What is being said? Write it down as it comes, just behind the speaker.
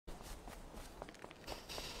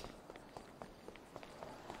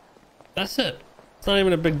That's it. It's not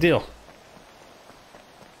even a big deal.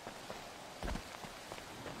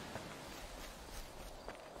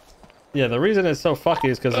 Yeah, the reason it's so fucky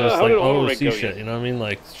is because there's like OC shit, you know what I mean?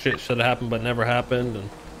 Like shit should have happened but never happened. And...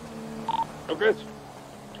 Oh, good.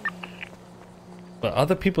 But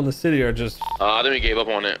other people in the city are just... I think we gave up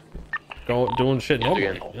on it. Doing shit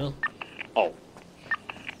normally. Yeah. Oh.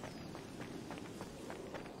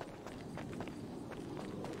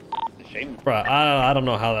 Shame. Bruh, I don't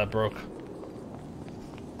know how that broke.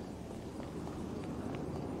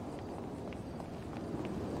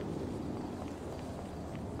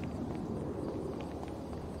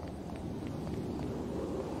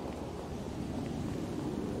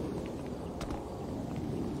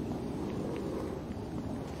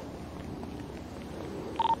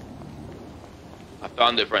 I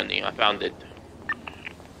found it, friendly. I found it.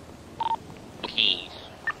 Keys.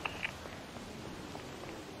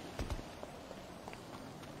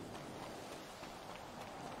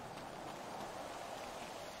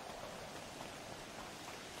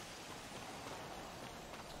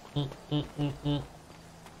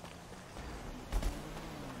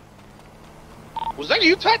 Was that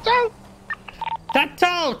you, Tato?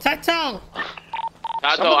 Tato! Tato,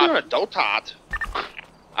 You're a dotard.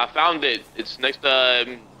 I found it. It's next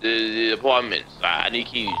to the apartments. I need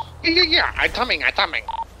keys. Yeah. I'm coming.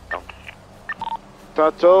 Oh.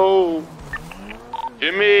 Tato.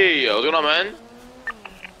 Jimmy, what's going on, man?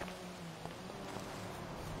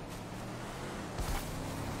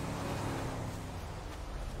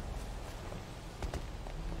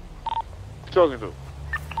 Talking to.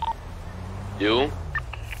 You?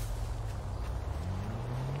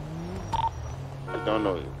 I don't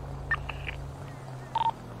know you.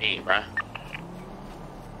 Hey, bruh.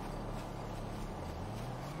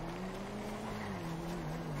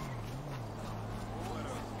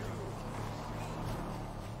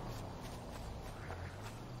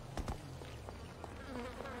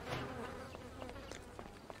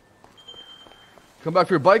 Come back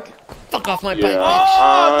for your bike? Fuck off my bike, bitch.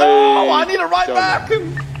 Oh, no! I need a ride back!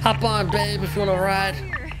 Hop on, babe, if you want to ride.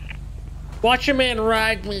 Watch your man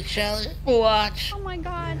ride me, Shelly. Watch. Oh my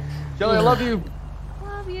god. Shelly, I love you.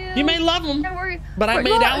 Love you. You may love him, but I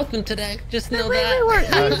made out with him today. Just know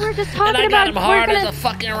that. We were just talking about... And I got him hard as a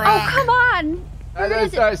fucking rock. Oh, come on.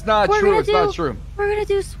 It's not true. It's not true. We're gonna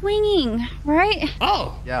do swinging, right?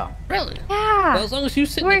 Oh. Yeah. Really? Yeah. Well, as long as you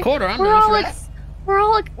sit in the corner, I'm down for that.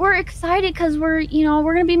 We're excited because we're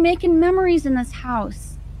gonna be making memories in this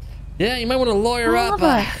house. Yeah, you might want to lawyer All up. of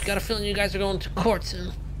us. Got a feeling you guys are going to court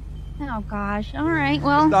soon. Oh gosh. All right.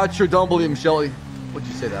 Well. Not true. Don't believe him, Shelly. What'd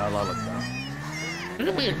you say that out loud like that? What do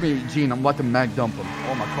you mean? Give me Gene. I'm about to mag dump him.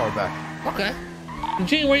 Oh, my car back. Okay.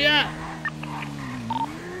 Gene, where you at?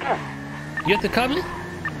 You at the cubby?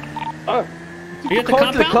 You at the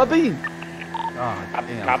compound? The cubby?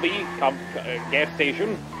 Cubby, gas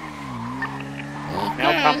station. Okay.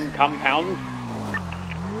 Now compound.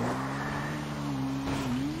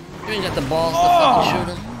 You ain't got the balls to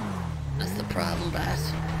fucking shoot him. That's the problem,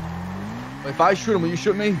 Baas. If I shoot him, will you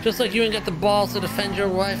shoot me? Just like you ain't got the balls to defend your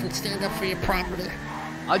wife and stand up for your property.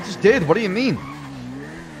 I just did. What do you mean?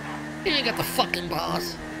 You ain't got the fucking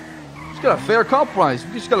balls. Just got a fair compromise.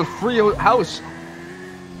 We just got a free house.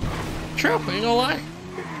 True, but you know why?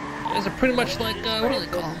 You guys are pretty much like, what do they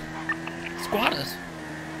call them? Squatters.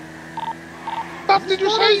 What did you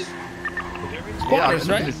say? Squatters,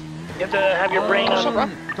 right? You have to have your brain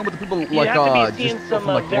on. Some of the people You like have to be just seeing some,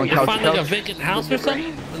 from like one You couch find to like a couch. vacant house or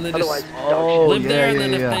something, and they just Oh, live there, and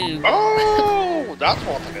then if they Oh, that's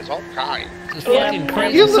what it is. Okay. just fucking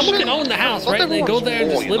crazy. You Someone listen. can own the house, right? And they go there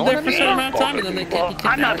and just live there for a certain amount of time, and then they can't be kicked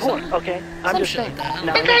I'm out not or poor, something. okay? I'm Some just shit saying. like that.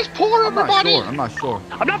 No. That guy's poor, I'm not everybody. sure. I'm not sure.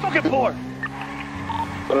 I'm not fucking poor.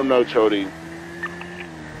 Let him know, Chody.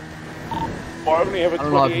 Or I only have a I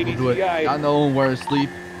don't know how 2080 people do it. Ti. I know where to sleep,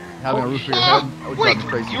 having a roof for your head. That would Wait, drive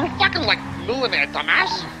me crazy. you're fucking like millionaire,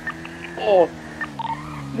 dumbass. Oh.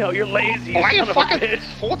 No, you're lazy. Why are you son of a fucking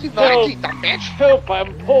bitch. 4090, dumb bitch? Help,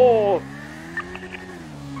 I'm poor.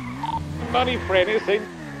 Money for anything.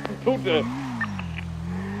 Put the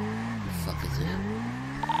Fuck is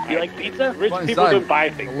it? You like pizza? rich Go people inside. don't buy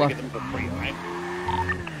things, The they left. get them for free, right?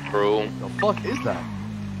 Bro. The fuck is that?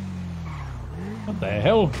 What the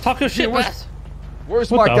hell? Talk your shit, where's- Baas.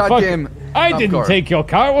 Where's What my the fuck? goddamn I cop didn't car? take your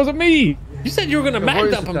car. It wasn't me. You said you were gonna Yeah, mag where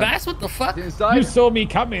is dump it him, then? Baas. What the fuck? Inside? You saw me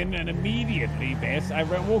come in, and immediately, Bass, I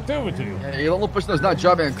walked over to you. Yeah, you're the only person that's not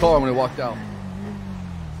driving a car when he walked out.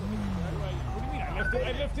 What do you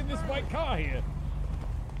mean? I left in this white car here.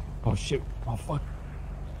 Oh shit! Oh fuck!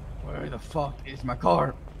 Where the fuck is my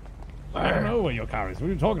car? I don't know where your car is. What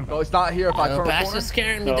are you talking Oh, about? it's not here if I turn a Baas corner. is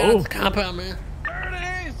scaring me No. down at the compound, man. There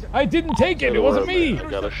it is! I didn't take it. It wasn't me. I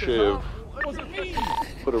got a shiv. It wasn't me.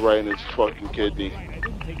 Put it right in his fucking kidney. I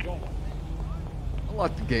didn't take yours.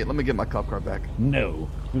 Unlock the gate. Let me get my cop car back. No,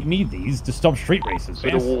 we need these to stop street races. To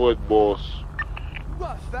the Bass. wood, boss. You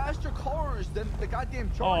got faster cars than the goddamn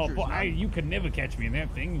Oh, Chargers. boy, you could never catch me in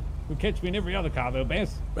that thing. You'll catch me in every other car, though,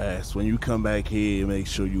 Bass. Bass, when you come back here, make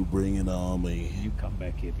sure you bring an army. You come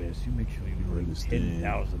back here, Bass. You make sure you bring Understand.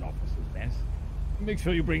 10,000 officers, Bass. Make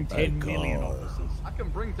sure you bring 10 That million car. officers. I can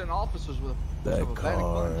bring 10 officers with That a panic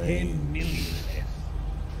car. button. 10 million, Bass.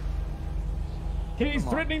 He's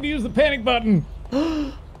threatening to use the panic button.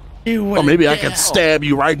 Or maybe I could stab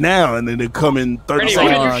you right now and then they come in 30 Ernie,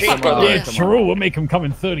 seconds. why did you change my Yeah, mind? true. We'll make him come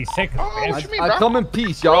in 30 seconds, Oh, Bass. what you mean, I bro? come in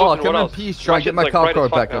peace, y'all. I What come in else? peace, try to get Russia's my like cop right car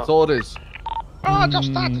as back. fuck That's now. all it is. Oh,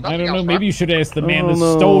 just that. I Nothing don't know. else, Maybe you should ask the man Oh, that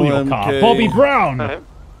no, stole your car, MK. Bobby Brown. Alright.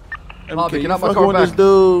 Bobby, MK, get you out my fucking car with this back.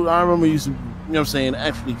 dude. I remember you used to, you know what I'm saying,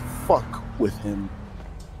 actually fuck with him.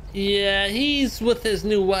 Yeah, he's with his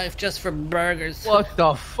new wife just for burgers. What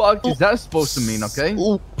the fuck is that supposed to mean, okay?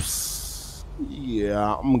 Oops.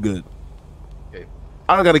 Yeah, I'm good. Okay.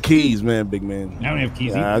 I don't got the keys, man, big man. I don't have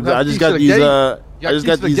keys Yeah, either. I keys just to got the these. gate? You I got just keys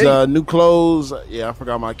got to the these gate? new clothes. Yeah, I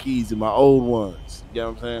forgot my keys in my old ones. You know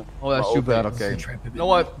what I'm saying? Oh, that's My too old bad, things. okay. You know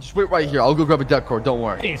what? Just wait right here. I'll go grab a deck cord. Don't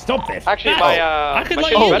worry. Hey, stop that. Actually, Bass, my I could my let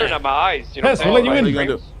shit's you better in. than my eyes. You know Bass, what we'll I'm let you saying? in. What are you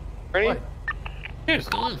gonna do? Ready? What? Here's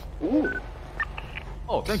going.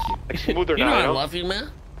 Oh, thank you. Like smoother You know now, I you know? love you,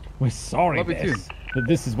 man. We're sorry, Love you too. Bass, but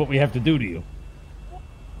this is what we have to do to you.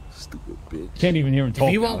 Stupid bitch. Can't even hear him talk.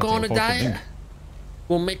 If you now, won't go it's on a unfortunate. diet,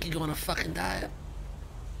 we'll make you go on a fucking diet.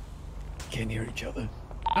 Can't hear each other.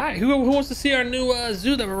 All right, who wants to see our new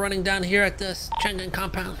zoo that we're running down here at this Chang Gang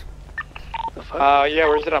compound? Yeah,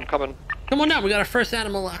 where's it? I'm coming. Come on down. We got our first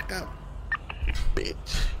animal locked up. Bitch.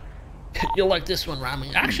 You'll like this one,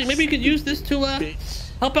 Ramee. Actually, maybe you could use this to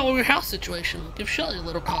help out with your house situation. Give Shelly a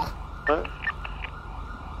little call. Huh?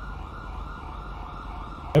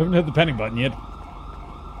 I haven't hit the panic button yet.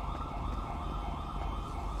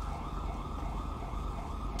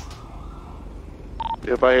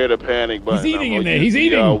 If I hear the panic button, He's eating I'm in gonna there. use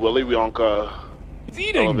He's the, eating. Willy Wonka He's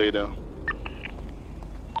eating. elevator.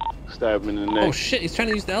 Stab him in the neck. Oh shit, he's trying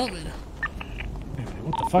to use the elevator.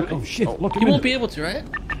 What the fuck? Oh shit! Look, He won't be able to, right?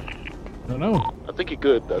 I don't know. I think he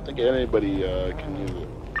could. I think anybody can use it.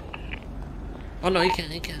 Oh no, he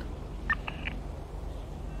can't. He can't.